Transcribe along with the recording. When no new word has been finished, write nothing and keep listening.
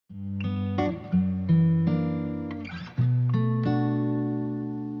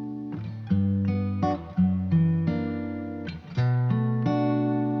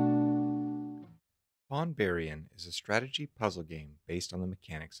Pawnbarian is a strategy puzzle game based on the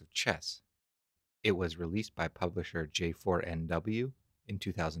mechanics of chess. It was released by publisher J4NW in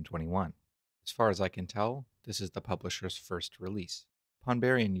 2021. As far as I can tell, this is the publisher's first release.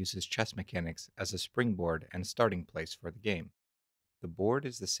 Pawnbarian uses chess mechanics as a springboard and starting place for the game. The board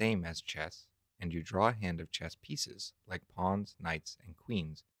is the same as chess, and you draw a hand of chess pieces, like pawns, knights, and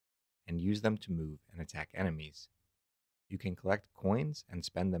queens, and use them to move and attack enemies. You can collect coins and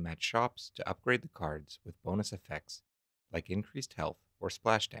spend them at shops to upgrade the cards with bonus effects like increased health or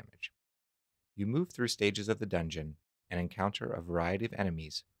splash damage. You move through stages of the dungeon and encounter a variety of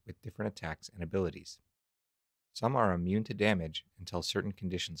enemies with different attacks and abilities. Some are immune to damage until certain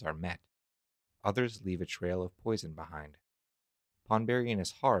conditions are met. Others leave a trail of poison behind. Pawnbarian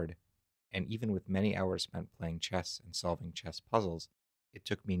is hard, and even with many hours spent playing chess and solving chess puzzles, it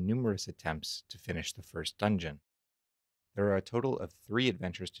took me numerous attempts to finish the first dungeon. There are a total of 3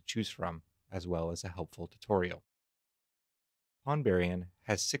 adventures to choose from, as well as a helpful tutorial. Pawnbarian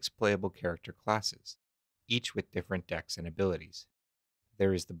has 6 playable character classes, each with different decks and abilities.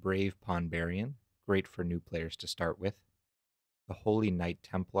 There is the Brave Pawnbarian, great for new players to start with, the Holy Knight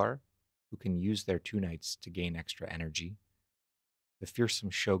Templar, who can use their 2 knights to gain extra energy, the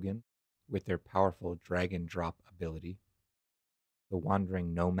Fearsome Shogun, with their powerful Dragon Drop ability, the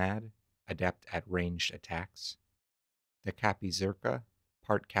Wandering Nomad, adept at ranged attacks, the Capizurka,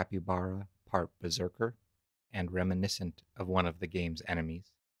 part capybara, part berserker, and reminiscent of one of the game's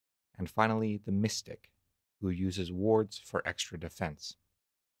enemies, and finally the Mystic, who uses wards for extra defense.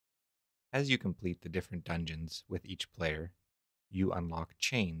 As you complete the different dungeons with each player, you unlock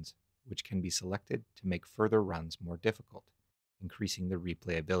chains, which can be selected to make further runs more difficult, increasing the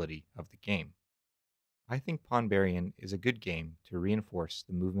replayability of the game. I think Pawnbarian is a good game to reinforce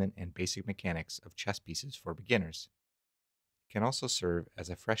the movement and basic mechanics of chess pieces for beginners. It can also serve as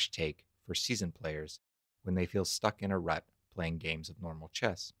a fresh take for seasoned players when they feel stuck in a rut playing games of normal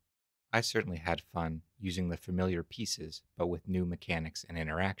chess. I certainly had fun using the familiar pieces but with new mechanics and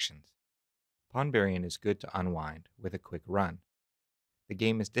interactions. Pawnbarian is good to unwind with a quick run. The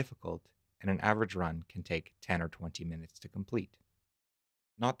game is difficult, and an average run can take 10 or 20 minutes to complete.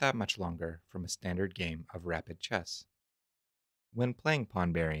 Not that much longer from a standard game of rapid chess. When playing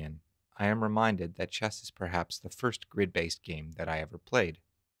Pawnbarian, I am reminded that chess is perhaps the first grid-based game that I ever played.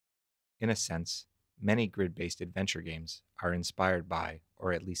 In a sense, many grid-based adventure games are inspired by,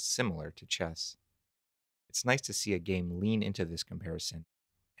 or at least similar to chess. It's nice to see a game lean into this comparison,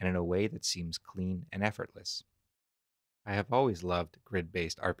 and in a way that seems clean and effortless. I have always loved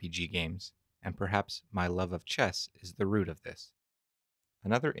grid-based RPG games, and perhaps my love of chess is the root of this.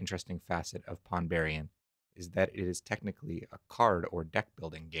 Another interesting facet of Pawnbarian is that it is technically a card or deck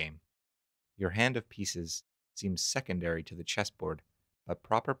building game. Your hand of pieces seems secondary to the chessboard, but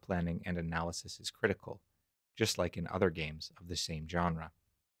proper planning and analysis is critical, just like in other games of the same genre.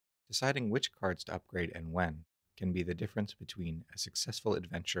 Deciding which cards to upgrade and when can be the difference between a successful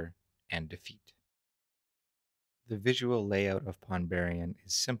adventure and defeat. The visual layout of Pawnbarian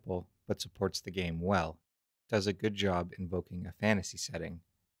is simple but supports the game well, does a good job invoking a fantasy setting,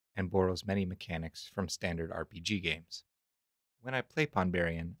 and borrows many mechanics from standard RPG games. When I play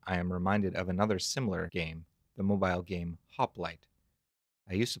Pawnbarian, I am reminded of another similar game, the mobile game Hoplite.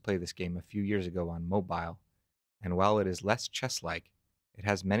 I used to play this game a few years ago on mobile, and while it is less chess-like, it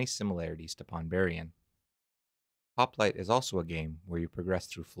has many similarities to Pawnbarian. Hoplite is also a game where you progress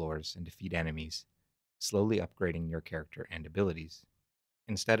through floors and defeat enemies, slowly upgrading your character and abilities.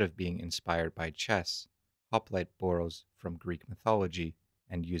 Instead of being inspired by chess, Hoplite borrows from Greek mythology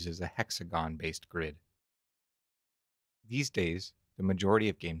and uses a hexagon-based grid. These days, the majority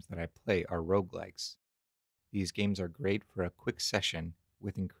of games that I play are roguelikes. These games are great for a quick session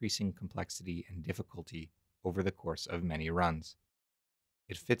with increasing complexity and difficulty over the course of many runs.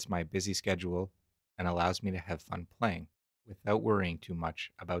 It fits my busy schedule and allows me to have fun playing without worrying too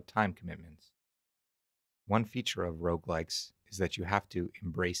much about time commitments. One feature of roguelikes is that you have to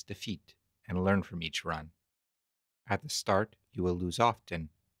embrace defeat and learn from each run. At the start, you will lose often,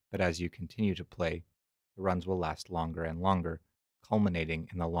 but as you continue to play, the runs will last longer and longer, culminating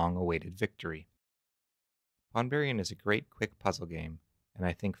in the long-awaited victory. Pawnbarian is a great quick puzzle game, and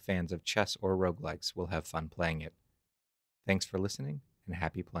I think fans of chess or roguelikes will have fun playing it. Thanks for listening, and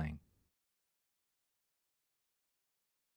happy playing.